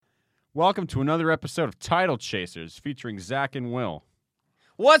Welcome to another episode of Title Chasers featuring Zach and Will.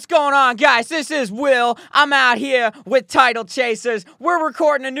 What's going on, guys? This is Will. I'm out here with Title Chasers. We're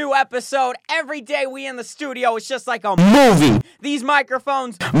recording a new episode. Every day we in the studio, it's just like a movie. These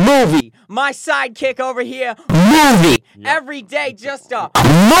microphones, movie. My sidekick over here, movie. Yep. Every day, just a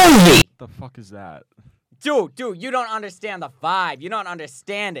movie. What the fuck is that? Dude, you don't understand the vibe. You don't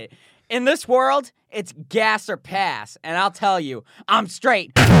understand it. In this world, it's gas or pass. And I'll tell you, I'm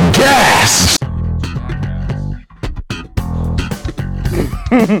straight gas.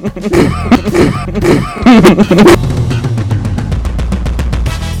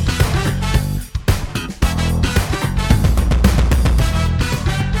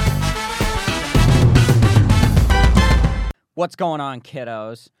 What's going on,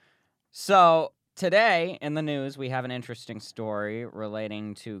 kiddos? So, today in the news, we have an interesting story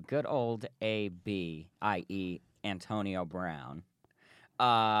relating to good old AB, i.e. Antonio Brown.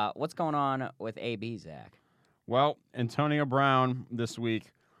 What's going on with AB, Zach? Well, Antonio Brown this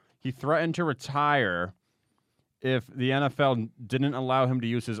week, he threatened to retire if the NFL didn't allow him to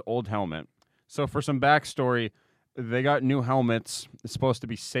use his old helmet. So for some backstory, they got new helmets. It's supposed to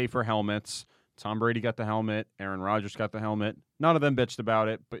be safer helmets. Tom Brady got the helmet. Aaron Rodgers got the helmet. None of them bitched about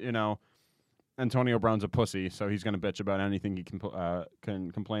it, but, you know, Antonio Brown's a pussy, so he's going to bitch about anything he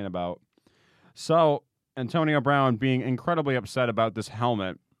can complain about. So Antonio Brown, being incredibly upset about this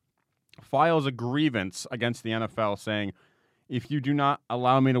helmet, files a grievance against the NFL saying, if you do not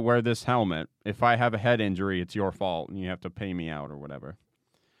allow me to wear this helmet, if I have a head injury, it's your fault, and you have to pay me out or whatever.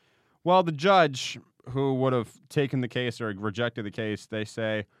 Well, the judge who would have taken the case or rejected the case, they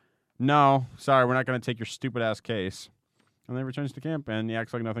say, no, sorry, we're not going to take your stupid-ass case. And then he returns to camp, and he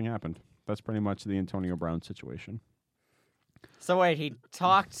acts like nothing happened. That's pretty much the Antonio Brown situation. So wait, he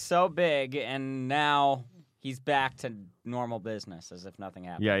talked so big, and now he's back to normal business as if nothing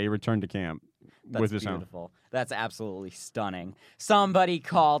happened. Yeah, he returned to camp That's with his beautiful. That's absolutely stunning. Somebody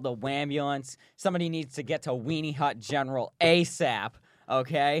call the wambulance. Somebody needs to get to Weenie Hut General ASAP,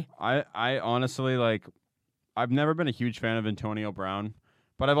 okay? I honestly, I've never been a huge fan of Antonio Brown,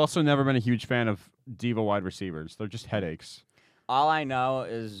 but I've also never been a huge fan of diva wide receivers. They're just headaches. All I know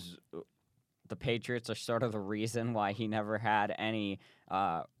is the Patriots are sort of the reason why he never had any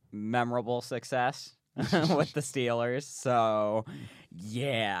memorable success with the Steelers. So,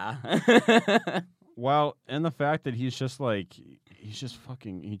 yeah. Well, and the fact that he just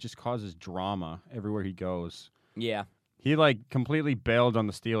causes drama everywhere he goes. Yeah. He completely bailed on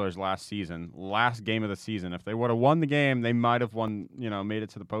the Steelers last season, last game of the season. If they would have won the game, they might have won, made it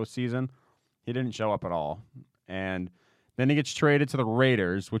to the postseason. He didn't show up at all. And then he gets traded to the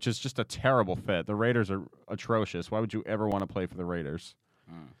Raiders, which is just a terrible fit. The Raiders are atrocious. Why would you ever want to play for the Raiders?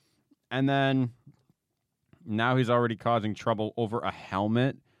 And then now he's already causing trouble over a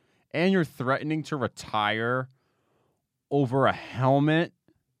helmet. And you're threatening to retire over a helmet?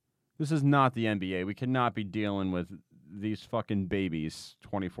 This is not the NBA. We cannot be dealing with these fucking babies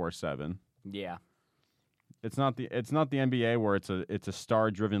 24/7. Yeah. It's not the NBA where it's a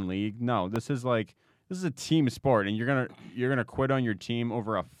star-driven league. No, this is a team sport, and you're gonna quit on your team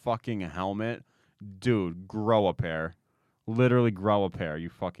over a fucking helmet, dude. Grow a pair, literally grow a pair. You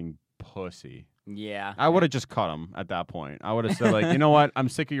fucking pussy. Yeah. I would have just cut him at that point. I would have said you know what? I'm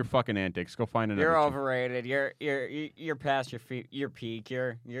sick of your fucking antics. Go find another. You're team. overrated. You're past your peak.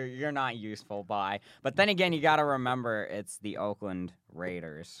 You're not useful by. But then again, you got to remember it's the Oakland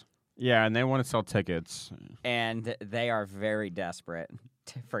Raiders. Yeah, and they want to sell tickets. And they are very desperate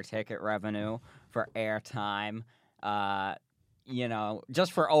for ticket revenue, for airtime,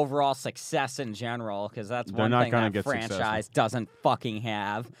 just for overall success in general, because that's one thing that franchise doesn't fucking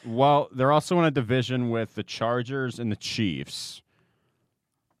have. Well, they're also in a division with the Chargers and the Chiefs,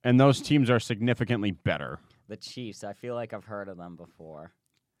 and those teams are significantly better. The Chiefs, I feel like I've heard of them before.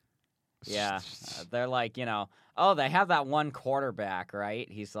 Yeah, they're they have that one quarterback, right?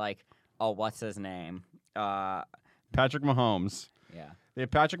 He's what's his name? Patrick Mahomes. Yeah. They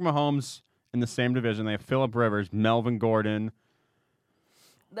have Patrick Mahomes in the same division. They have Phillip Rivers, Melvin Gordon.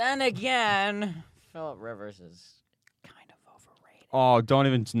 Then again, Phillip Rivers is kind of overrated. Oh, don't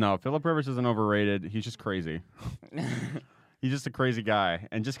even know. Phillip Rivers isn't overrated. He's just crazy. He's just a crazy guy.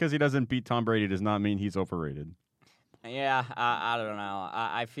 And just because he doesn't beat Tom Brady does not mean he's overrated. Yeah, I don't know.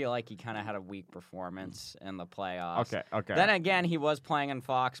 I feel like he kind of had a weak performance in the playoffs. Okay. Then again, he was playing in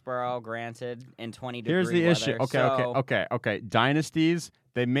Foxborough, granted, in 20 degree weather. Here's the issue. Okay. Dynasties,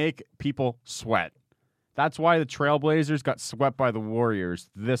 they make people sweat. That's why the Trailblazers got swept by the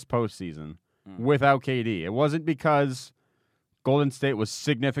Warriors this postseason without KD. It wasn't because Golden State was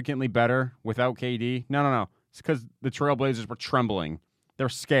significantly better without KD. No. It's because the Trailblazers were trembling. They're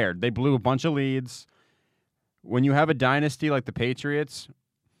scared. They blew a bunch of leads. When you have a dynasty like the Patriots,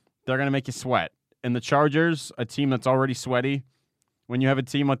 they're going to make you sweat. And the Chargers, a team that's already sweaty, when you have a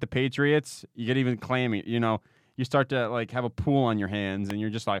team like the Patriots, you get even clammy. You know, you start to like have a pool on your hands, and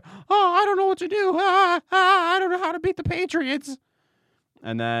you're just like, oh, I don't know what to do. I don't know how to beat the Patriots.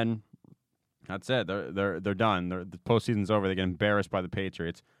 And then that's it. They're done. The postseason's over. They get embarrassed by the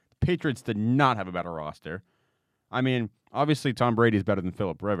Patriots. The Patriots did not have a better roster. I mean, obviously Tom Brady's better than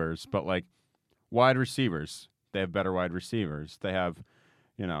Phillip Rivers, but like wide receivers, they have better wide receivers. They have,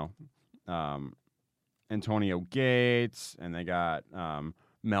 you know, Antonio Gates, and they got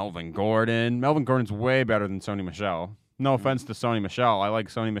Melvin Gordon. Melvin Gordon's way better than Sony Michel. No offense to Sony Michel. I like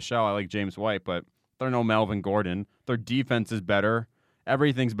Sony Michel. I like James White, but they're no Melvin Gordon. Their defense is better.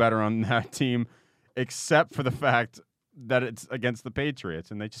 Everything's better on that team except for the fact that it's against the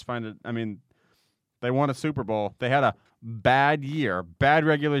Patriots, and they just find it. I mean, they won a Super Bowl. They had a bad year, bad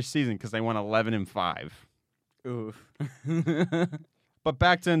regular season because they won 11-5. Oof. But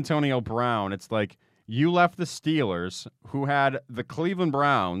back to Antonio Brown, it's like you left the Steelers, who had the Cleveland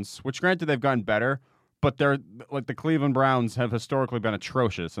Browns, which granted they've gotten better, but they're like the Cleveland Browns have historically been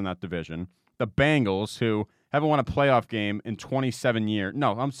atrocious in that division. The Bengals, who haven't won a playoff game in 27 years.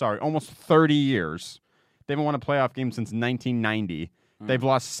 No, I'm sorry, almost 30 years. They haven't won a playoff game since 1990. They've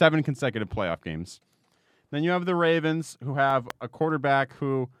lost 7 consecutive playoff games. Then you have the Ravens, who have a quarterback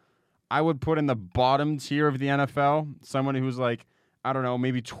who I would put in the bottom tier of the NFL, someone who's like, I don't know,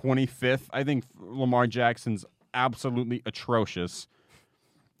 maybe 25th. I think Lamar Jackson's absolutely atrocious.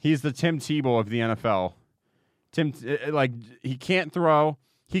 He's the Tim Tebow of the NFL. He can't throw,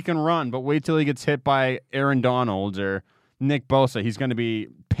 he can run, but wait till he gets hit by Aaron Donald or Nick Bosa. He's going to be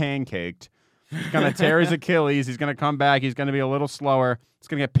pancaked. He's going to tear his Achilles. He's going to come back. He's going to be a little slower. He's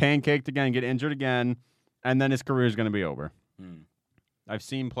going to get pancaked again, get injured again, and then his career is going to be over. I've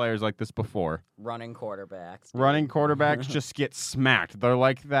seen players like this before. Running quarterbacks. Running quarterbacks just get smacked. They're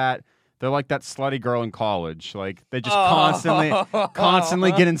like that slutty girl in college. Like they just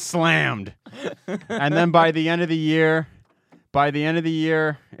constantly getting slammed. And then by the end of the year,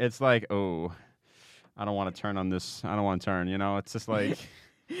 it's like, oh, I don't want to turn on this. I don't want to turn. You know, it's just like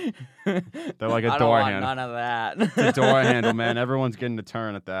they're like a door handle. None of that. It's a door handle, man. Everyone's getting a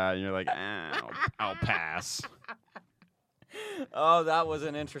turn at that, and you're like, I'll pass. Oh, that was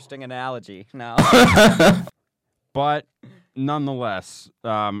an interesting analogy. No. But nonetheless,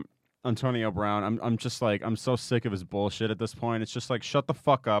 Antonio Brown, I'm just like, I'm so sick of his bullshit at this point. It's just like, shut the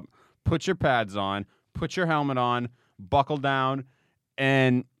fuck up, put your pads on, put your helmet on, buckle down,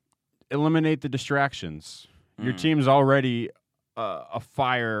 and eliminate the distractions. Your team's already a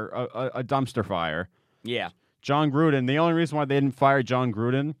fire, a dumpster fire. Yeah. John Gruden, the only reason why they didn't fire John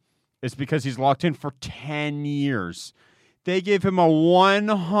Gruden is because he's locked in for 10 years. They gave him a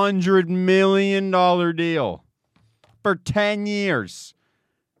 $100 million deal for 10 years.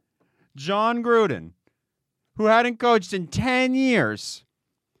 John Gruden, who hadn't coached in 10 years,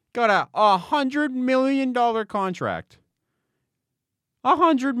 got a $100 million contract.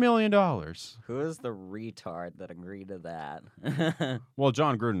 $100 million. Who is the retard that agreed to that? Well,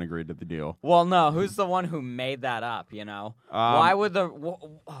 John Gruden agreed to the deal. Well, no. Who's the one who made that up, you know? Why would the...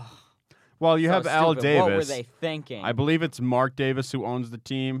 Well, you have Al Davis. What were they thinking? I believe it's Mark Davis who owns the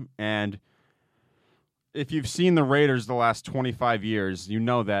team, and if you've seen the Raiders the last 25 years, you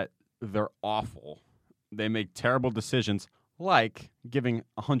know that they're awful. They make terrible decisions, like giving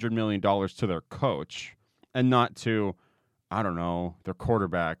 $100 million to their coach and not to, I don't know, their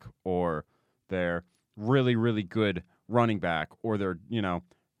quarterback or their really, really good running back or their, you know,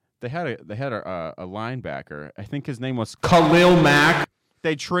 they had a linebacker. I think his name was Khalil Mack.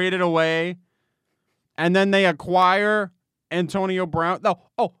 They traded away, and then they acquire Antonio Brown.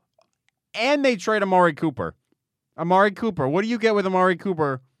 And they trade Amari Cooper. Amari Cooper. What do you get with Amari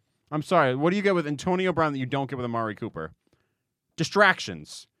Cooper? I'm sorry. What do you get with Antonio Brown that you don't get with Amari Cooper?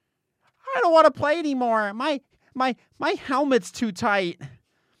 Distractions. I don't want to play anymore. My helmet's too tight.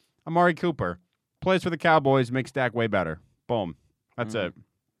 Amari Cooper plays for the Cowboys, makes Dak way better. Boom. That's it.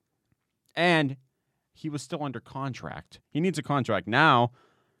 And he was still under contract. He needs a contract now,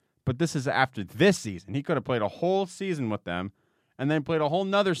 but this is after this season. He could have played a whole season with them and then played a whole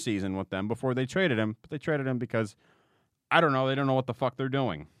nother season with them before they traded him. But they traded him because, I don't know, they don't know what the fuck they're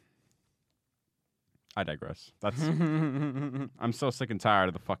doing. I digress. I'm so sick and tired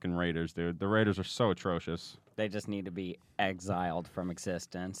of the fucking Raiders, dude. The Raiders are so atrocious. They just need to be exiled from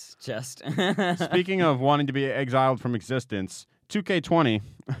existence. Just Speaking of wanting to be exiled from existence, 2K20.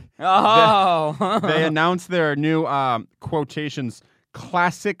 Oh! They announced their new quotations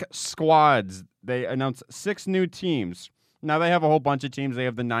classic squads. They announced 6 new teams. Now, they have a whole bunch of teams. They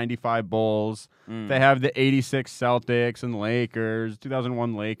have the 95 Bulls. They have the 86 Celtics and Lakers,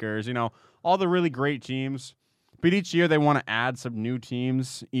 2001 Lakers, all the really great teams. But each year they want to add some new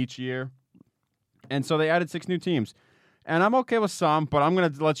teams each year. And so they added 6 new teams. And I'm okay with some, but I'm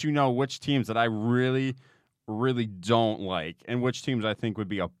going to let you know which teams that I really, really don't like and which teams I think would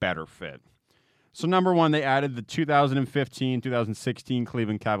be a better fit. So number 1, they added the 2015-2016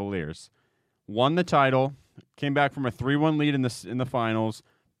 Cleveland Cavaliers. Won the title, came back from a 3-1 lead in the finals,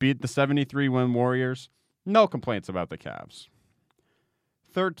 beat the 73-win Warriors. No complaints about the Cavs.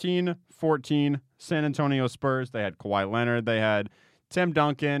 13-14 San Antonio Spurs. They had Kawhi Leonard. They had Tim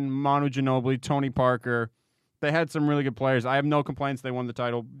Duncan, Manu Ginobili, Tony Parker. They had some really good players. I have no complaints. They won the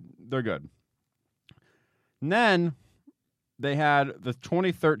title. They're good. And then they had the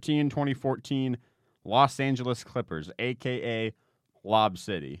 2013-2014 Los Angeles Clippers, a.k.a. Lob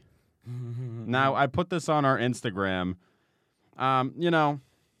City. Now, I put this on our Instagram.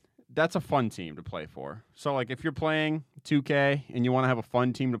 That's a fun team to play for. So, like, if you're playing 2K and you want to have a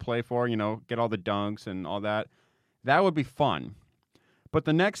fun team to play for, get all the dunks and all that, that would be fun. But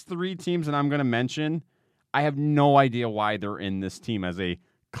the next 3 teams that I'm going to mention, I have no idea why they're in this team as a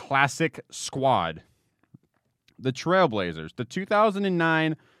classic squad. The Trailblazers, the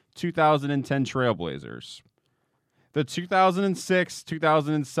 2009-2010 Trailblazers. The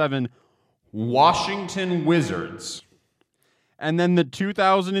 2006-2007 Washington Wizards. And then the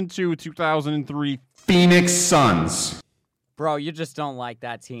 2002-2003 Phoenix Suns. Bro, you just don't like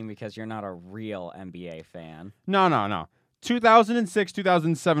that team because you're not a real NBA fan. No.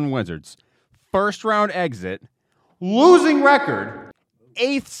 2006-2007 Wizards. First round exit. Losing record.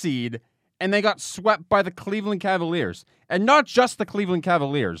 8th seed. And they got swept by the Cleveland Cavaliers. And not just the Cleveland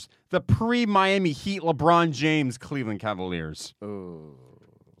Cavaliers. The pre-Miami Heat LeBron James Cleveland Cavaliers. Ooh.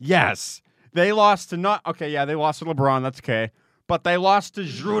 Yes. They lost to they lost to LeBron. That's okay. But they lost to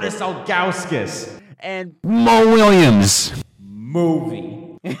Zrudas Ilgauskas and Mo Williams.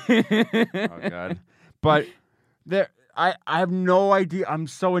 Movie. Oh, God. But I have no idea. I'm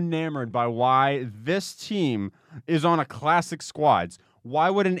so enamored by why this team is on a classic squads.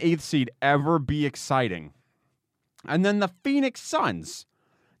 Why would an 8th seed ever be exciting? And then the Phoenix Suns.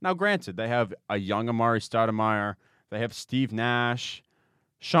 Now, granted, they have a young Amari Stoudemire. They have Steve Nash,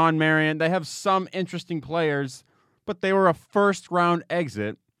 Sean Marion. They have some interesting players, but they were a first-round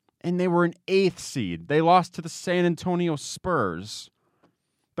exit, and they were an 8th seed. They lost to the San Antonio Spurs.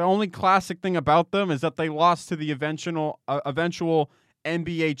 The only classic thing about them is that they lost to the eventual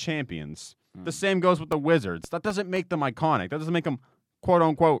NBA champions. The same goes with the Wizards. That doesn't make them iconic. That doesn't make them,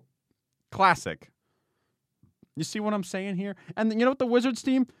 quote-unquote, classic. You see what I'm saying here? And you know what the Wizards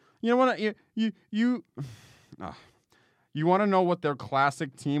team? You know what? You want to know what their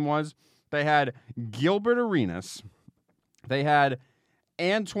classic team was? They had Gilbert Arenas. They had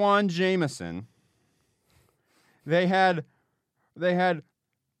Antoine Jameson. They had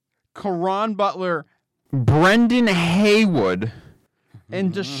Caron Butler, Brendan Haywood,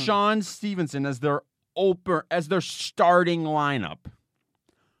 and Deshaun Stevenson as their starting lineup.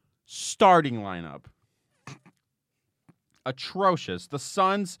 Atrocious. The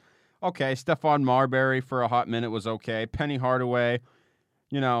Suns, okay, Stephon Marbury for a hot minute was okay. Penny Hardaway,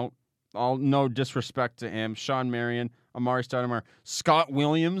 all no disrespect to him. Sean Marion, Amari Stoudemire, Scott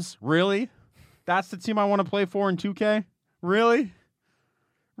Williams, really? That's the team I want to play for in 2K? Really?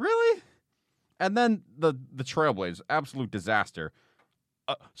 And then the Trailblazers, absolute disaster.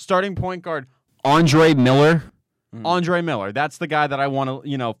 Starting point guard, Andre Miller. Andre Miller, that's the guy that I want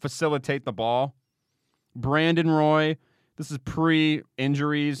to, facilitate the ball. Brandon Roy, this is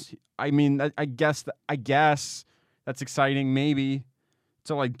pre-injuries. I mean, I guess that's exciting, maybe,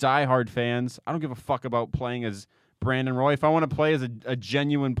 to like diehard fans. I don't give a fuck about playing as Brandon Roy. If I want to play as a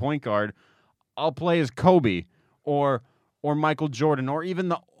genuine point guard, I'll play as Kobe or Michael Jordan or even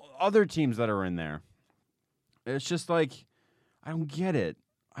the other teams that are in there. It's just like, I don't get it.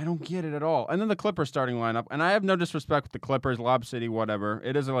 I don't get it at all. And then the Clippers starting lineup, and I have no disrespect with the Clippers, Lob City, whatever.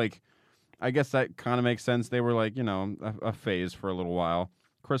 It is like, I guess that kind of makes sense. They were like, a phase for a little while.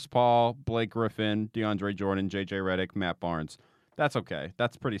 Chris Paul, Blake Griffin, DeAndre Jordan, J.J. Redick, Matt Barnes. That's okay.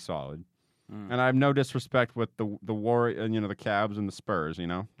 That's pretty solid. And I have no disrespect with the Warriors, the Cavs and the Spurs,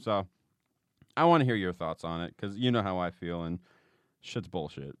 So I want to hear your thoughts on it because you know how I feel, and shit's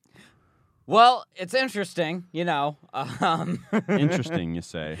bullshit. Well, it's interesting, Interesting, you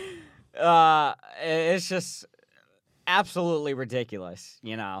say. It's just absolutely ridiculous,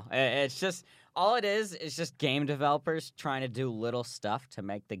 It's just, all it is just game developers trying to do little stuff to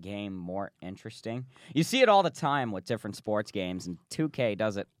make the game more interesting. You see it all the time with different sports games, and 2K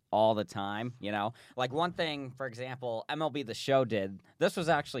does it all the time, Like one thing, for example, MLB The Show did. This was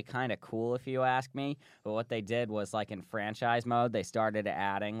actually kind of cool if you ask me, but what they did was like in franchise mode, they started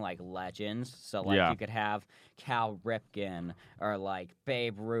adding like legends. So like you could have Cal Ripken or like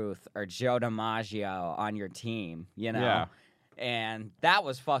Babe Ruth or Joe DiMaggio on your team, Yeah. And that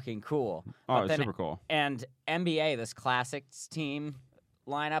was fucking cool. Oh, it's super cool. And NBA, this Classics team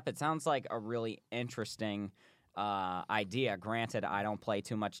lineup, it sounds like a really interesting idea. Granted, I don't play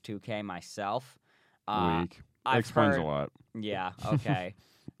too much 2K myself. Weak. That explains a lot. Yeah, okay.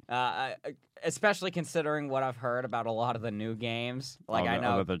 Especially considering what I've heard about a lot of the new games. Like I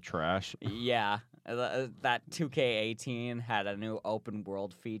know that they're trash. Yeah. That 2K18 had a new open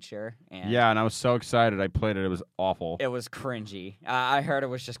world feature. And and I was so excited. I played it. It was awful. it was cringy. I heard it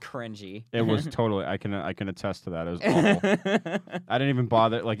was just cringy. It was totally. I can attest to that. It was awful. I didn't even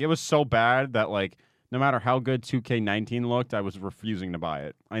bother. Like it was so bad that like no matter how good 2K19 looked, I was refusing to buy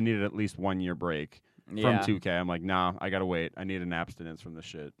it. I needed at least 1 year break from 2K. I'm like, nah, I gotta wait. I need an abstinence from this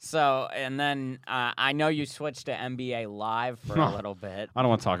shit. So, and then I know you switched to NBA Live for a little bit. I don't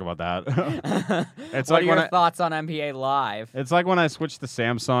want to talk about that. What are your thoughts on NBA Live? It's like when I switched to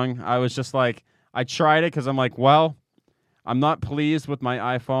Samsung. I was just like, I tried it because I'm like, well, I'm not pleased with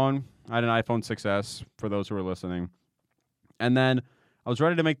my iPhone. I had an iPhone 6S, for those who are listening. And then I was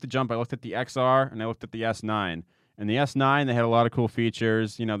ready to make the jump. I looked at the XR and I looked at the S9. And the S9, they had a lot of cool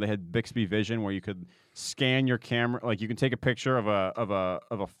features. You know, they had Bixby Vision where you could scan your camera, like you can take a picture of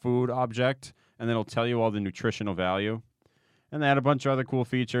a food object, and then it'll tell you all the nutritional value. And they had a bunch of other cool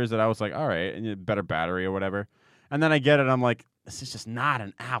features that I was like, all right, and better battery or whatever. And then I get it, I'm like, this is just not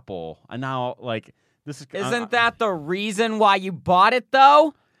an Apple. And now, like, this is Isn't that the reason why you bought it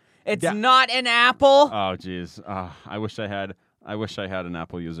though? It's not an Apple. Oh, geez. I wish I had an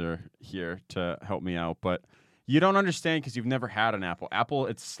Apple user here to help me out, but you don't understand because you've never had an Apple. Apple,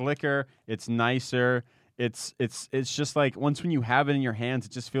 it's slicker, it's nicer. It's just like once when you have it in your hands,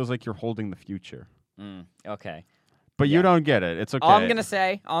 it just feels like you're holding the future. Okay. But you don't get it. It's okay. All I'm gonna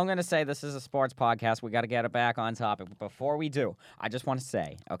say, this is a sports podcast. We got to get it back on topic. But before we do, I just want to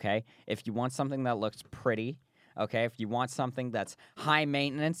say, okay, if you want something that looks pretty, okay, if you want something that's high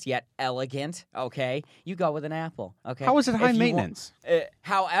maintenance yet elegant, okay, you go with an Apple, okay? How is it high maintenance?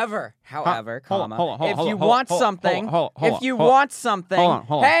 However, hold on, if you want something, if you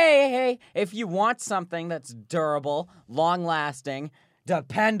want something that's durable, long-lasting,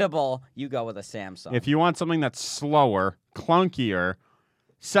 dependable, you go with a Samsung. If you want something that's slower, clunkier,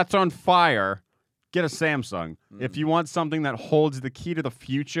 sets on fire, get a Samsung. If you want something that holds the key to the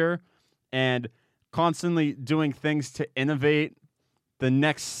future and constantly doing things to innovate the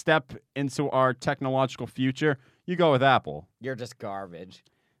next step into our technological future, you go with Apple. You're just garbage.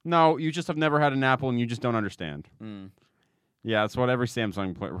 No, you just have never had an Apple and you just don't understand. Yeah, that's what every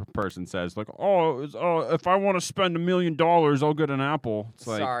Samsung person says. Like, if I want to spend $1 million, I'll get an Apple. It's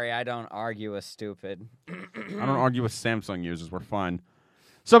like, sorry, I don't argue with stupid. I don't argue with Samsung users. We're fine.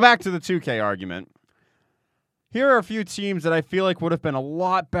 So back to the 2K argument. Here are a few teams that I feel like would have been a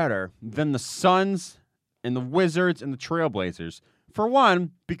lot better than the Suns and the Wizards and the Trailblazers. For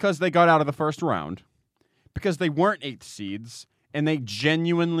one, because they got out of the first round, because they weren't 8th seeds, and they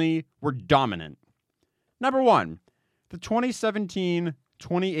genuinely were dominant. Number one, the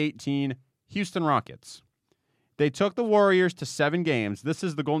 2017-2018 Houston Rockets. They took the Warriors to 7 games. This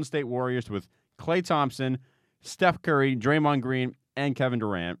is the Golden State Warriors with Klay Thompson, Steph Curry, Draymond Green, and Kevin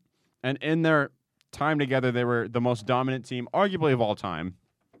Durant. And in their time together, they were the most dominant team, arguably of all time,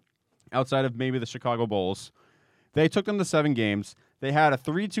 outside of maybe the Chicago Bulls. They took them to 7 games. They had a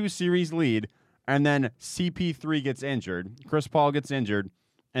 3-2 series lead, and then CP3 gets injured. Chris Paul gets injured,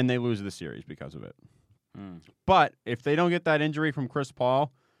 and they lose the series because of it. But if they don't get that injury from Chris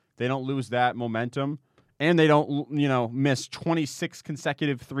Paul, they don't lose that momentum, and they don't, miss 26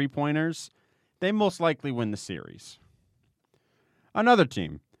 consecutive three-pointers, they most likely win the series. Another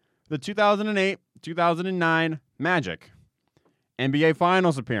team, the 2008-2009 Magic. NBA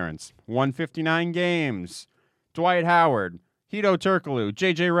Finals appearance, 159 games. Dwight Howard, Hedo Turkoglu,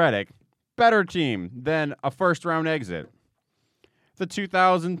 J.J. Redick. Better team than a first-round exit. The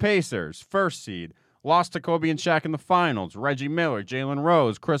 2000 Pacers, first seed. Lost to Kobe and Shaq in the finals. Reggie Miller, Jalen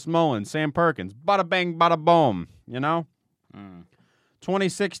Rose, Chris Mullin, Sam Perkins. Bada bang, bada boom.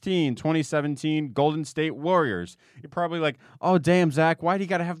 2016, 2017 Golden State Warriors. You're probably like, oh, damn, Zach, why do you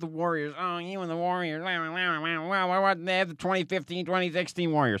got to have the Warriors? Oh, you and the Warriors. Why wouldn't they have the 2015,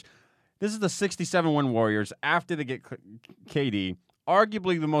 2016 Warriors? This is the 67-win Warriors after they get KD.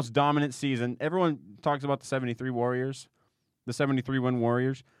 Arguably the most dominant season. Everyone talks about the 73 Warriors, the 73-win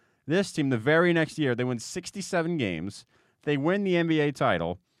Warriors. This team, the very next year, they win 67 games. They win the NBA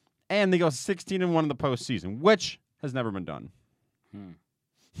title. and they go 16-1 in the postseason, which has never been done.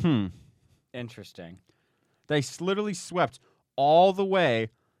 Interesting. They literally swept all the way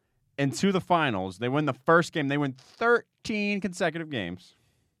into the finals. They win the first game. They win 13 consecutive games,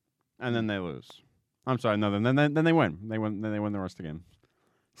 and then they lose. I'm sorry, no. Then they win. They win the rest of the game.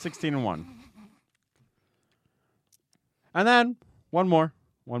 16-1. And then one more.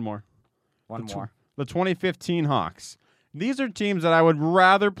 The 2015 Hawks. These are teams that I would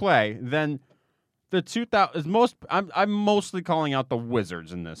rather play than the 2000. I'm mostly calling out the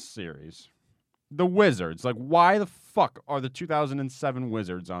Wizards in this series. The Wizards. Like, why the fuck are the 2007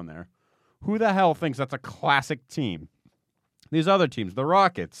 Wizards on there? Who the hell thinks that's a classic team? These other teams, the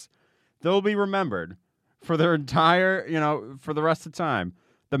Rockets, they'll be remembered for their entire, for the rest of the time.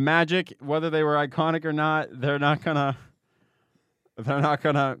 The Magic, whether they were iconic or not, they're not gonna,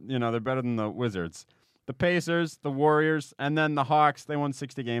 they're better than the Wizards. The Pacers, the Warriors, and then the Hawks, they won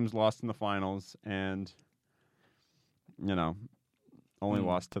 60 games, lost in the finals, and, only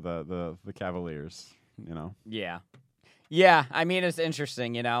lost to the Cavaliers, Yeah. Yeah, I mean, it's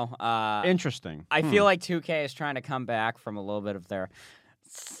interesting, Interesting. I feel like 2K is trying to come back from a little bit of their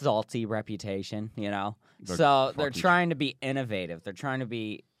salty reputation, So they're trying to be innovative. They're trying to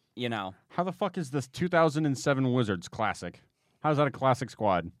be, How the fuck is this 2007 Wizards classic? How's that a classic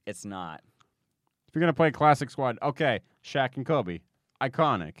squad? It's not. If you're going to play a classic squad, okay, Shaq and Kobe,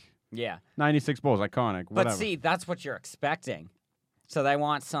 iconic. Yeah. 96 Bulls, iconic, whatever. But see, that's what you're expecting. So they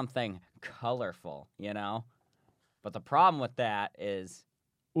want something colorful, But the problem with that is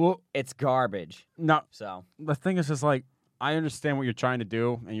it's garbage. No. So The thing is just like, I understand what you're trying to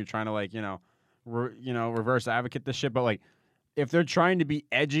do, and you're trying to reverse advocate this shit, but like, if they're trying to be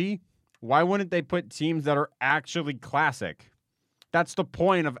edgy, why wouldn't they put teams that are actually classic? That's the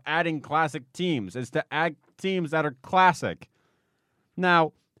point of adding classic teams, is to add teams that are classic.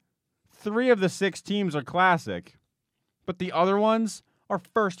 Now, 3 of the 6 teams are classic, but the other ones are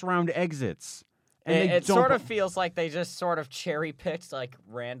first-round exits. And it sort of feels like they just sort of cherry-picked, like,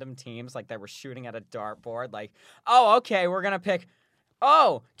 random teams, like they were shooting at a dartboard. Like, oh, okay, we're going to pick,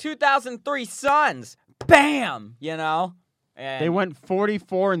 2003 Suns. Bam! And they went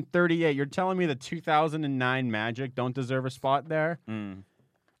 44-38. You're telling me the 2009 Magic don't deserve a spot there?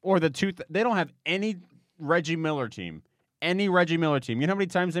 Or they don't have any Reggie Miller team. Any Reggie Miller team. You know how many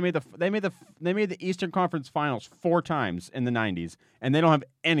times they made the Eastern Conference Finals 4 times in the 90s, and they don't have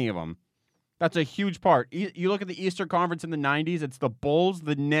any of them. That's a huge part. You look at the Eastern Conference in the 90s, it's the Bulls,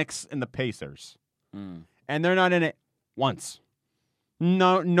 the Knicks, and the Pacers. And they're not in it once.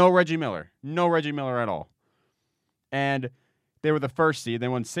 No Reggie Miller. No Reggie Miller at all. And they were the first seed. They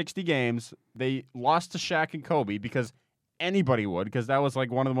won 60 games. They lost to Shaq and Kobe because anybody would, because that was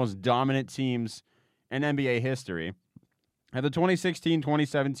like one of the most dominant teams in NBA history. And the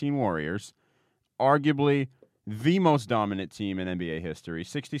 2016-2017 Warriors, arguably the most dominant team in NBA history,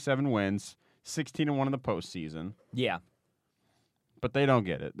 67 wins, 16-1 in the postseason. Yeah. But they don't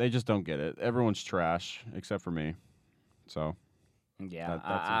get it. They just don't get it. Everyone's trash except for me. So... Yeah,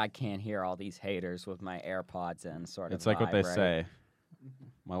 I can't hear all these haters with my AirPods in, sort of. It's like what they say.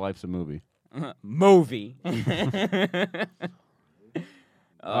 My life's a movie. Movie.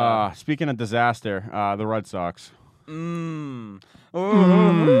 Speaking of disaster, the Red Sox.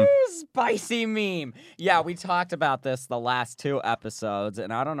 Spicy meme. Yeah, we talked about this the last 2 episodes,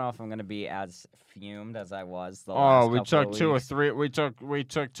 and I don't know if I'm going to be as fumed as I was the last couple we took of 2 or weeks. 3. We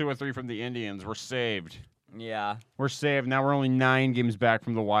took 2 or 3 from the Indians. We're saved. Yeah. We're saved. Now we're only 9 games back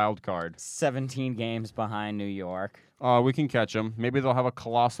from the wild card. 17 games behind New York. We can catch them. Maybe they'll have a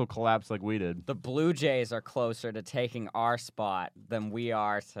colossal collapse like we did. The Blue Jays are closer to taking our spot than we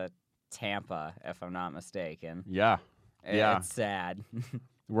are to Tampa, if I'm not mistaken. Yeah. Yeah. It's sad.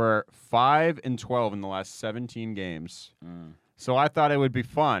 We're 5-12 in the last 17 games. So I thought it would be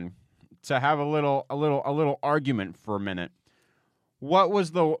fun to have a little argument for a minute. What was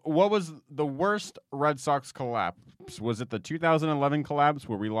the worst Red Sox collapse? Was it the 2011 collapse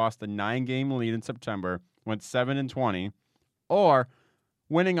where we lost a 9-game lead in September, went 7-20, or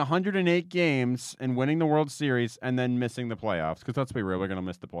winning 108 games and winning the World Series and then missing the playoffs? Because let's be real, we're going to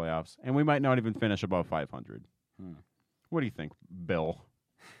miss the playoffs, and we might not even finish above 500. What do you think, Bill?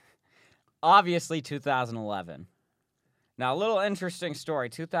 Obviously, 2011. Now, a little interesting story.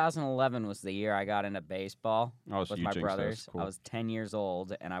 2011 was the year I got into baseball with my brothers. Cool. I was 10 years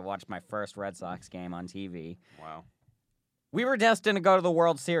old, and I watched my first Red Sox game on TV. Wow. We were destined to go to the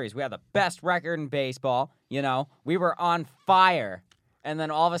World Series. We had the best record in baseball. We were on fire. and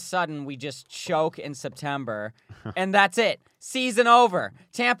then all of a sudden we just choke in September, and that's it. Season over.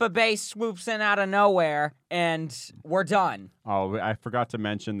 Tampa Bay swoops in out of nowhere, and we're done. Oh, I forgot to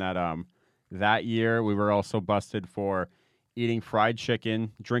mention that that year we were also busted for eating fried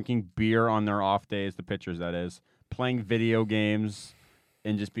chicken, drinking beer on their off days, the pitchers that is, playing video games,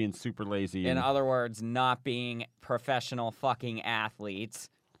 and just being super lazy. In other words, not being professional fucking athletes.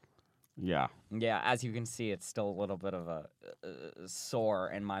 Yeah. Yeah, as you can see, it's still a little bit of a sore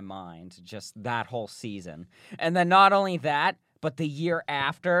in my mind, just that whole season. And then not only that, but the year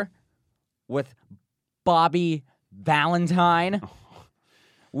after with Bobby Valentine,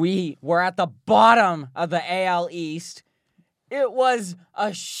 we were at the bottom of the AL East. It was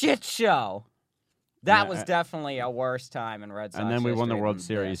a shit show. That was definitely a worse time in Red Sox And then we won the history World than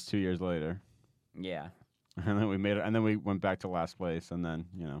Series this. 2 years later. Yeah, And then we made it, and then we went back to last place, and then,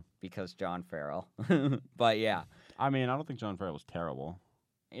 because John Farrell. But yeah. I mean, I don't think John Farrell was terrible.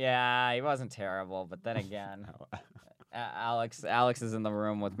 Yeah, he wasn't terrible, but then again, Alex is in the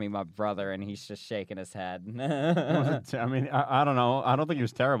room with me, my brother, and he's just shaking his head. I mean, I don't know. I don't think he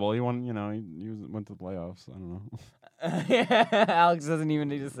was terrible. He won, went to the playoffs. I don't know. Alex doesn't even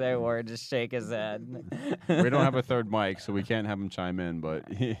need to say a word, just shake his head. We don't have a third mic, so we can't have him chime in, but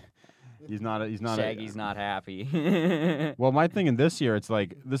he's not. Shaggy's not happy. Well, my thing in this year, it's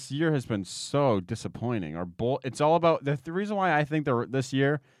like this year has been so disappointing. It's all about the reason why I think this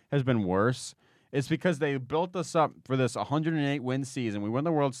year has been worse is because they built us up for this 108 win season. We win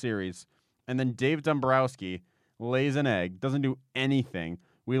the World Series, and then Dave Dombrowski lays an egg, doesn't do anything.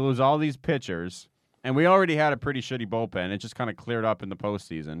 We lose all these pitchers, and we already had a pretty shitty bullpen. It just kind of cleared up in the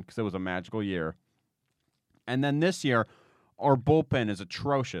postseason because it was a magical year. And then this year, our bullpen is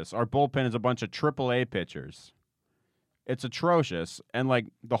atrocious. Our bullpen is a bunch of AAA pitchers. It's atrocious. And, like,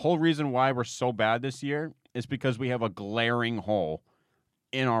 the whole reason why we're so bad this year is because we have a glaring hole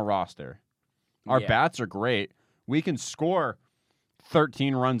in our roster. Our bats are great. We can score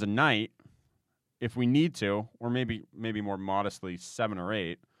 13 runs a night if we need to, or maybe more modestly 7 or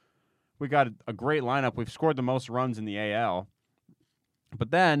 8. We got a great lineup. We've scored the most runs in the AL.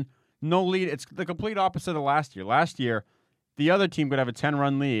 But then, no lead. It's the complete opposite of last year. Last year, the other team could have a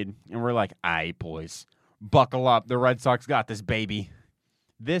 10-run lead, and we're like, "Aye, boys, buckle up. The Red Sox got this, baby."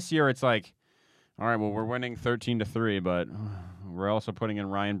 This year, it's like, all right, well, we're winning 13-3, but we're also putting in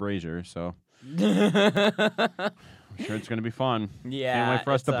Ryan Brazier, so I'm sure it's going to be fun. Yeah, Can't wait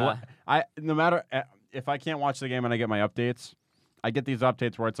for us to no matter if I can't watch the game and I get my updates, I get these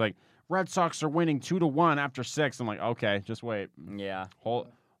updates where it's like Red Sox are winning 2-1 after 6. I'm like, okay, just wait. Yeah. Hold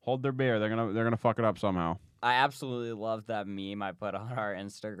their beer. They're gonna fuck it up somehow. I absolutely love that meme I put on our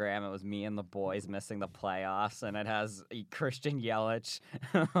Instagram. It was me and the boys missing the playoffs, and it has Christian Yelich,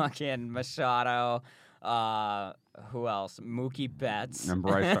 fucking Machado, who else? Mookie Betts. And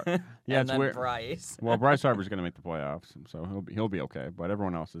Bryce. Yeah, and it's then weird. Bryce. Well, Bryce Harper's gonna make the playoffs, so he'll be okay. But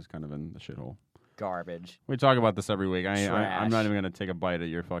everyone else is kind of in the shithole. Garbage. We talk about this every week. I'm Trash. not even gonna take a bite at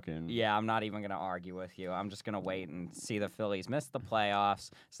your fucking. Yeah, I'm not even going to argue with you. I'm just going to wait and see the Phillies miss the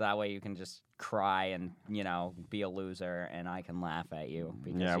playoffs, so that way you can just cry and, be a loser, and I can laugh at you.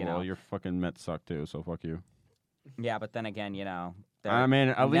 Because, Yeah, well, your fucking Mets suck too, so fuck you. Yeah, but then again, I mean,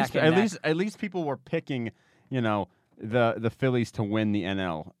 at least people were picking, the Phillies to win the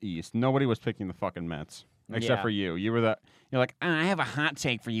NL East. Nobody was picking the fucking Mets except for you. You're like, I have a hot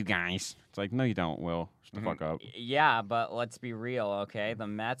take for you guys. It's like, no, you don't, Will. Shut the fuck up. Yeah, but let's be real, okay? The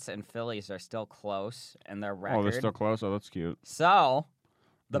Mets and Phillies are still close in their record. Oh, they're still close? Oh, that's cute. So,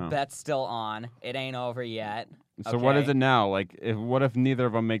 the bet's still on. It ain't over yet. So what is it now? Like, what if neither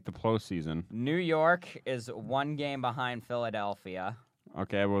of them make the postseason? New York is 1 game behind Philadelphia.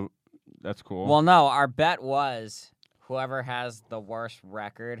 Okay, well, that's cool. Well, no, our bet was whoever has the worst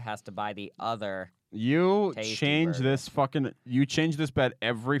record has to buy the other. You change this bet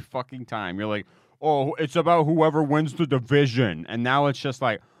every fucking time. You're like, oh, it's about whoever wins the division. And now it's just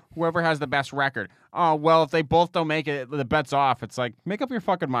like, whoever has the best record. Oh, well, if they both don't make it, the bet's off. It's like, make up your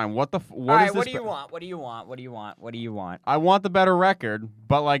fucking mind. All right, what do you want? What do you want? What do you want? What do you want? I want the better record,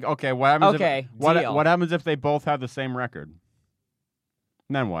 but like, okay, what happens what happens if they both have the same record?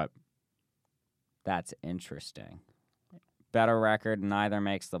 And then what? That's interesting. Better record, neither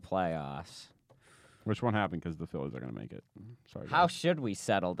makes the playoffs. Which one happened? Because the Phillies are going to make it. Sorry. How should we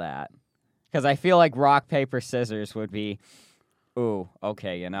settle that? Because I feel like rock, paper, scissors would be, ooh,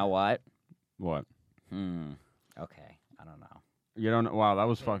 okay, you know what? What? Okay, I don't know. You don't know? Wow, that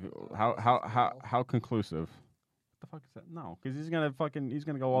was fucking, how conclusive. What the fuck is that? No, because he's going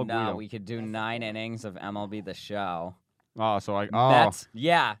to go all No, we could do 9 innings of MLB The Show. Oh, so like Mets.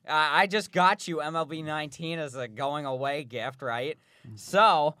 Yeah, I just got you MLB 19 as a going away gift, right?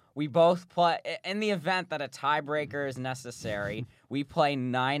 So we both play in the event that a tiebreaker is necessary. We play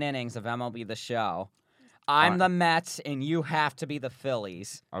 9 innings of MLB The Show. I'm the Mets, and you have to be the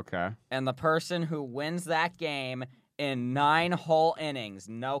Phillies. Okay. And the person who wins that game in 9 whole innings,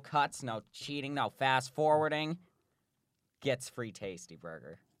 no cuts, no cheating, no fast forwarding, gets free Tasty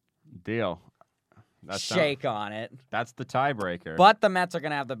Burger. Deal. Shake on it. That's the tiebreaker. But the Mets are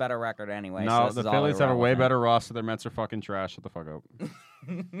going to have the better record anyway. No, so the Phillies have a way better roster. Their Mets are fucking trash. Shut the fuck up.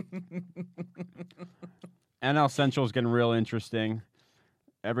 NL Central is getting real interesting.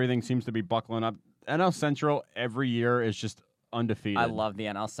 Everything seems to be buckling up. NL Central every year is just undefeated. I love the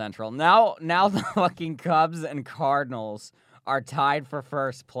NL Central. Now the fucking Cubs and Cardinals are tied for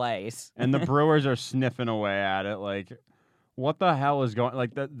first place. And the Brewers are sniffing away at it. Like, what the hell is going?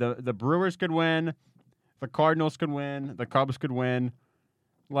 Like, the Brewers could win, the Cardinals could win, the Cubs could win.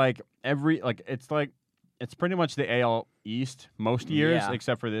 Like it's pretty much the AL East most years, Yeah.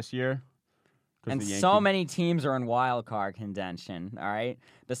 except for this year. And so many teams are in wild card contention, all right?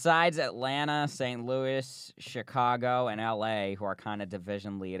 Besides Atlanta, St. Louis, Chicago, and LA, who are kind of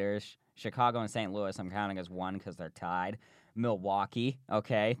division leaders. Chicago and St. Louis I'm counting as one because they're tied. Milwaukee,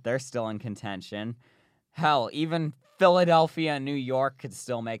 okay, they're still in contention. Hell, even Philadelphia and New York could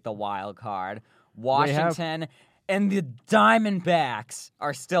still make the wild card. Washington and the Diamondbacks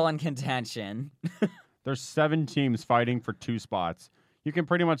are still in contention. There's 7 teams fighting for 2 spots. You can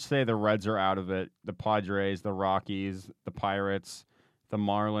pretty much say the Reds are out of it. The Padres, the Rockies, the Pirates, the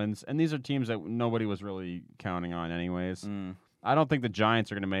Marlins. And these are teams that nobody was really counting on anyways. I don't think the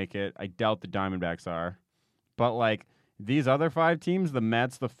Giants are going to make it. I doubt the Diamondbacks are. But, like, these other 5 teams, the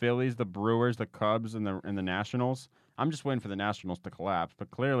Mets, the Phillies, the Brewers, the Cubs, and the Nationals, I'm just waiting for the Nationals to collapse.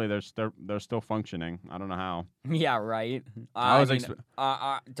 But clearly they're still functioning. I don't know how. Yeah, right.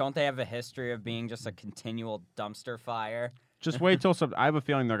 Don't they have a history of being just a continual dumpster fire? Just wait till I have a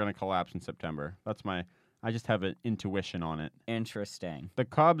feeling they're going to collapse in September. I just have an intuition on it. Interesting. The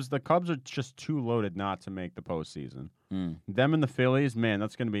Cubs are just too loaded not to make the postseason. Them and the Phillies, man,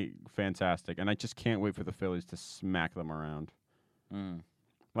 that's going to be fantastic. And I just can't wait for the Phillies to smack them around.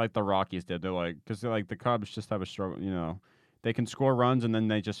 Like the Rockies did. Because the Cubs just have a struggle, you know. They can score runs and then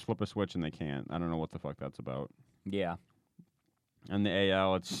they just flip a switch and they can't. I don't know what the fuck that's about. Yeah. And the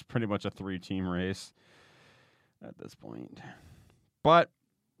AL, it's pretty much a 3-team race at this point. But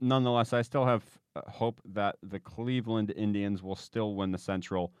nonetheless, I still have hope that the Cleveland Indians will still win the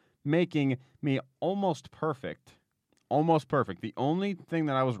Central, making me almost perfect. Almost perfect. The only thing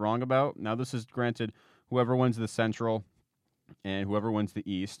that I was wrong about, now this is granted whoever wins the Central and whoever wins the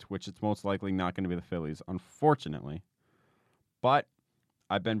East, which it's most likely not going to be the Phillies, unfortunately. But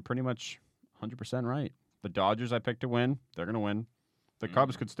I've been pretty much 100% right. The Dodgers I picked to win, they're going to win. The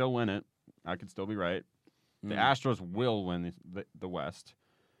Cubs could still win it. I could still be right. The Astros will win the West.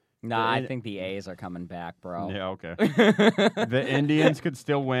 Nah, I think the A's are coming back, bro. Yeah, okay. The Indians could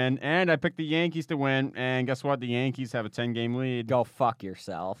still win, and I picked the Yankees to win, and guess what? The Yankees have a 10-game lead. Go fuck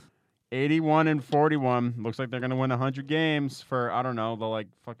yourself. 81-41. Looks like they're going to win 100 games for, I don't know, the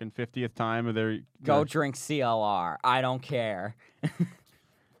fucking 50th time of their... Go drink CLR. I don't care.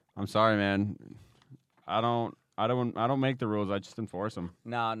 I'm sorry, man. I don't make the rules. I just enforce them.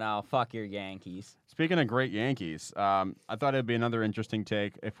 No. Fuck your Yankees. Speaking of great Yankees, I thought it'd be another interesting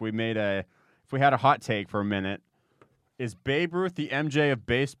take if we had a hot take for a minute. Is Babe Ruth the MJ of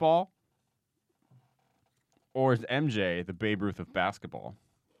baseball, or is MJ the Babe Ruth of basketball?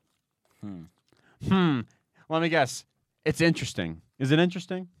 Let me guess. It's interesting. Is it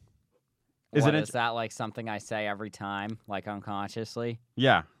interesting? Is that like something I say every time, like unconsciously?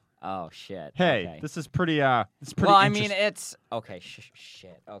 Yeah. Oh shit. Hey, okay. this is pretty. Well, I mean, it's okay.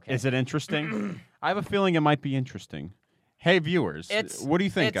 Shit. Okay. Is it interesting? I have a feeling it might be interesting. Hey, viewers, what do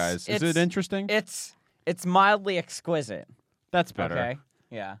you think, guys? Is it interesting? It's mildly exquisite. That's better. Okay.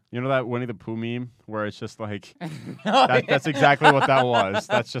 Yeah. You know that Winnie the Pooh meme where it's just like that's exactly what that was.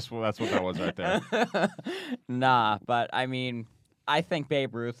 That's what that was right there. Nah, but I mean, I think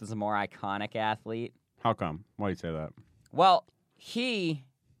Babe Ruth is a more iconic athlete. How come? Why do you say that? Well, he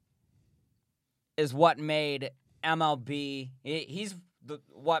is what made MLB. He's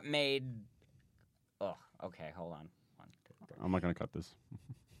what made. Oh, okay. Hold on. I'm not gonna cut this.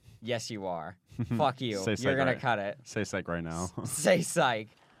 Yes, you are. Fuck you. Say psych You're gonna right. cut it. Say psych right now. Say psych.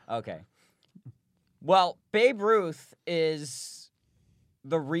 Okay. Well, Babe Ruth is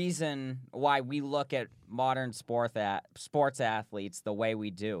the reason why we look at modern sports athletes the way we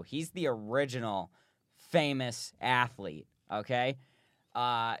do. He's the original famous athlete, okay?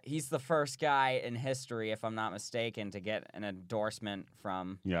 He's the first guy in history, if I'm not mistaken, to get an endorsement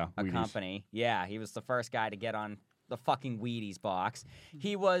from a Wheaties. company. Yeah, he was the first guy to get on the fucking Wheaties box.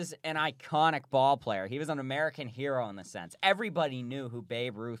 He was an iconic ball player. He was an American hero in the sense. Everybody knew who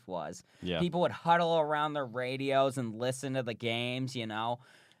Babe Ruth was. Yeah. People would huddle around their radios and listen to the games, you know.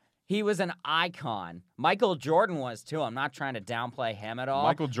 He was an icon. Michael Jordan was too. I'm not trying to downplay him at all.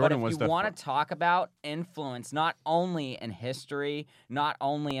 Michael Jordan but was if the you want to talk about influence, not only in history, not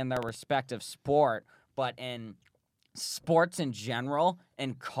only in their respective sport, but in sports in general,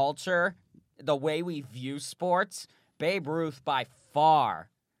 in culture, the way we view sports, Babe Ruth by far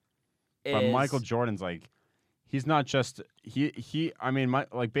is. But Michael Jordan's like, he's not just he. I mean,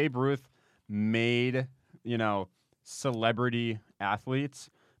 like Babe Ruth made celebrity athletes,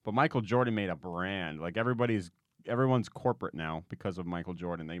 but Michael Jordan made a brand. Like everyone's corporate now because of Michael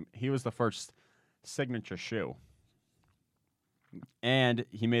Jordan. He was the first signature shoe, and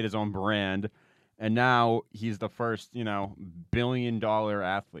he made his own brand, and now he's the first billion-dollar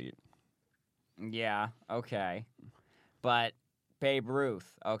athlete. Yeah, okay. But Babe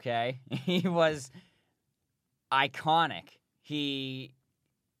Ruth, okay? He was iconic. He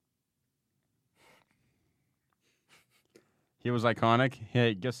was iconic.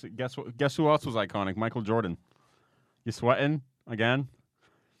 Hey, guess who else was iconic? Michael Jordan. You sweating again?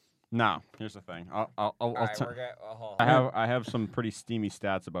 No. Here's the thing. I have some pretty steamy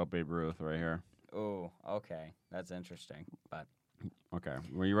stats about Babe Ruth right here. Ooh, okay. That's interesting. But okay,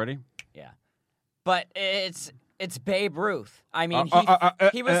 were you ready? Yeah. But it's Babe Ruth. I mean,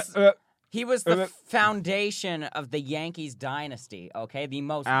 he was the foundation of the Yankees dynasty, okay? The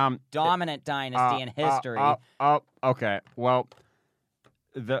most dominant dynasty in history. Okay. Well,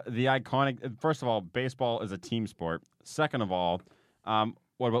 the iconic. First of all, baseball is a team sport. Second of all,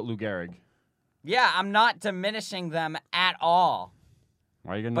 what about Lou Gehrig? Yeah, I'm not diminishing them at all.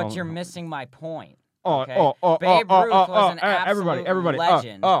 Why are you But you're missing my point. Oh, okay? Babe Ruth was an absolute everybody.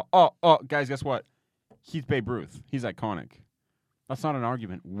 legend. Guys, guess what? He's Babe Ruth. He's iconic. That's not an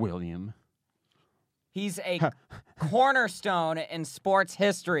argument, William. He's a cornerstone in sports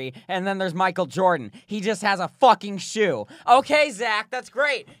history, and then there's Michael Jordan. He just has a fucking shoe. Okay, Zach, that's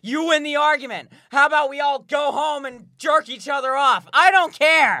great. You win the argument. How about we all go home and jerk each other off? I don't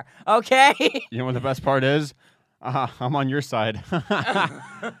care, okay? You know what the best part is? I'm on your side.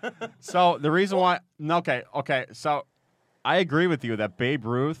 So the reason why... Okay. So I agree with you that Babe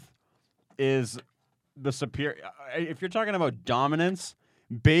Ruth is the superior... If you're talking about dominance,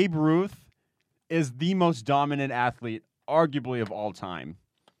 Babe Ruth is the most dominant athlete, arguably, of all time.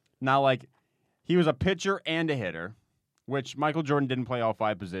 Now, he was a pitcher and a hitter, which Michael Jordan didn't play all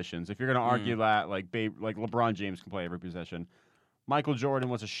 5 positions. If you're going to argue that, LeBron James can play every position, Michael Jordan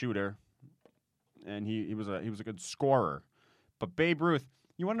was a shooter, and he was a good scorer. But Babe Ruth,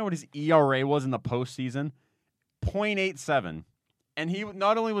 you want to know what his ERA was in the postseason? 0.87. And he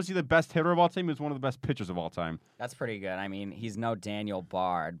not only was he the best hitter of all time, he was one of the best pitchers of all time. That's pretty good. I mean, he's no Daniel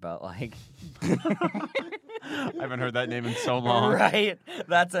Bard, but I haven't heard that name in so long. Right?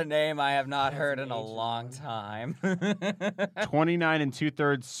 That's a name I have not heard in a long time. 29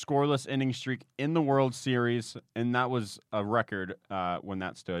 2/3 scoreless inning streak in the World Series, and that was a record when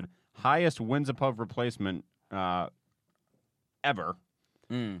that stood. Highest wins above replacement ever.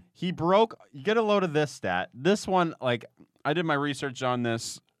 He broke... You get a load of this stat. This one, I did my research on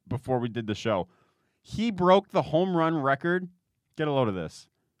this before we did the show. He broke the home run record. Get a load of this.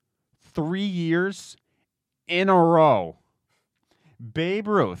 3 years in a row. Babe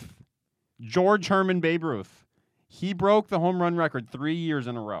Ruth. George Herman Babe Ruth. He broke the home run record 3 years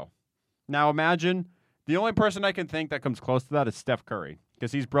in a row. Now imagine, the only person I can think that comes close to that is Steph Curry,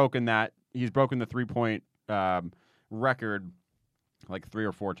 because he's broken the 3-point record 3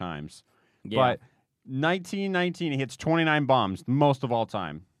 or 4 times. Yeah. But 1919, he hits 29 bombs, most of all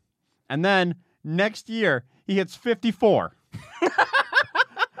time. And then next year, he hits 54.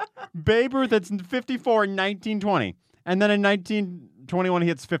 Babe Ruth hits 54 in 1920. And then in 1921, he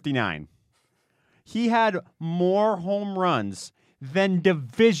hits 59. He had more home runs than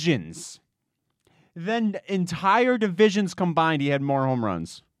divisions. Than entire divisions combined, he had more home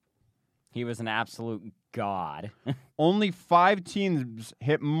runs. He was an absolute god. Only 5 teams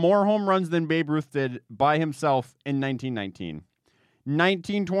hit more home runs than Babe Ruth did by himself in 1919.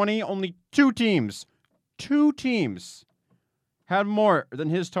 1920, only 2 teams had more than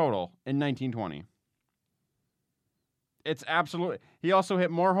his total in 1920. It's absolutely... He also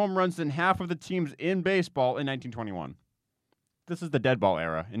hit more home runs than half of the teams in baseball in 1921. This is the dead ball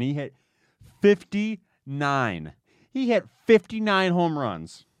era, and he hit 59. He hit 59 home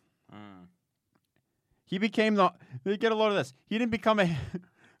runs. He became the. Get a load of this. He didn't become a.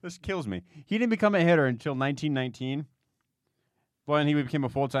 This kills me. He didn't become a hitter until 1919, when he became a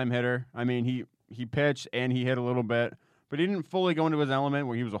full-time hitter. I mean, he pitched and he hit a little bit, but he didn't fully go into his element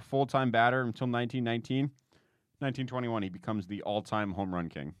where he was a full-time batter until 1919. 1921, he becomes the all-time home run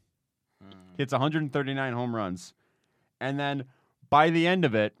king. Hits 139 home runs, and then by the end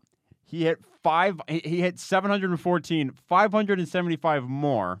of it, he hit 714, 575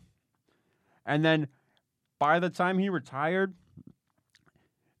 more, and then by the time he retired,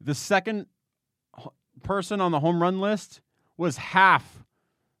 the second person on the home run list was half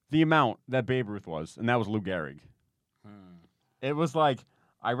the amount that Babe Ruth was, and that was Lou Gehrig. It was like,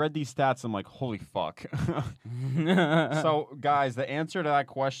 I read these stats, I'm like, holy fuck. So, guys, the answer to that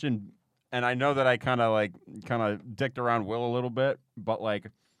question, and I know that I kind of dicked around Will a little bit, but like,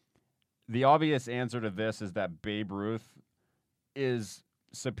 the obvious answer to this is that Babe Ruth is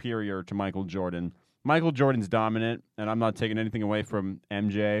superior to Michael Jordan. Michael Jordan's dominant, and I'm not taking anything away from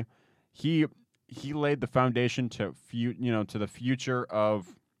MJ. He laid the foundation to the future of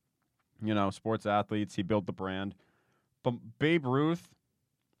sports athletes. He built the brand. But Babe Ruth,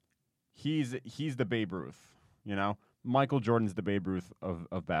 he's the Babe Ruth, Michael Jordan's the Babe Ruth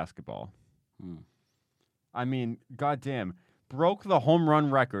of basketball. I mean, goddamn, broke the home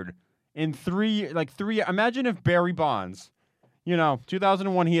run record in three. Imagine if Barry Bonds,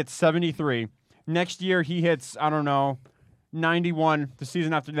 2001 he hit 73. Next year he hits, I don't know, 91. The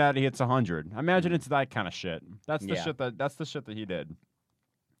season after that he hits 100. Imagine it's that kind of shit. That's the shit that he did.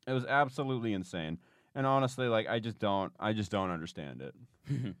 It was absolutely insane. And honestly, I just don't understand it.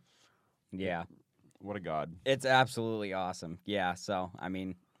 Yeah. What a god. It's absolutely awesome. Yeah, so I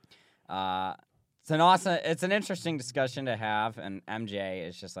mean, it's an interesting discussion to have, and MJ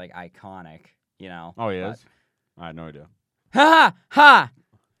is just iconic, Oh, he is? I had no idea. Ha ha.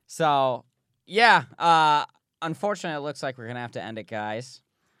 So, yeah, unfortunately it looks like we're going to have to end it, guys.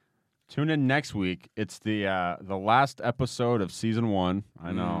 Tune in next week. It's the last episode of season 1.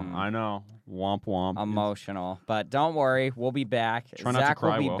 I know. Womp womp. Emotional. But don't worry, we'll be back. Try not to Zach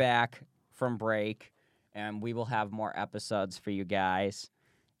cry, will be Will. back from break, and we will have more episodes for you guys.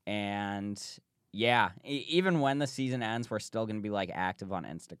 And yeah, even when the season ends, we're still going to be active on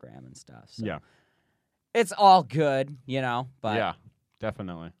Instagram and stuff. So Yeah. It's all good, but yeah,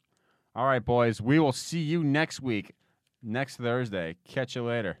 definitely. All right, boys. We will see you next week, next Thursday. Catch you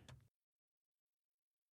later.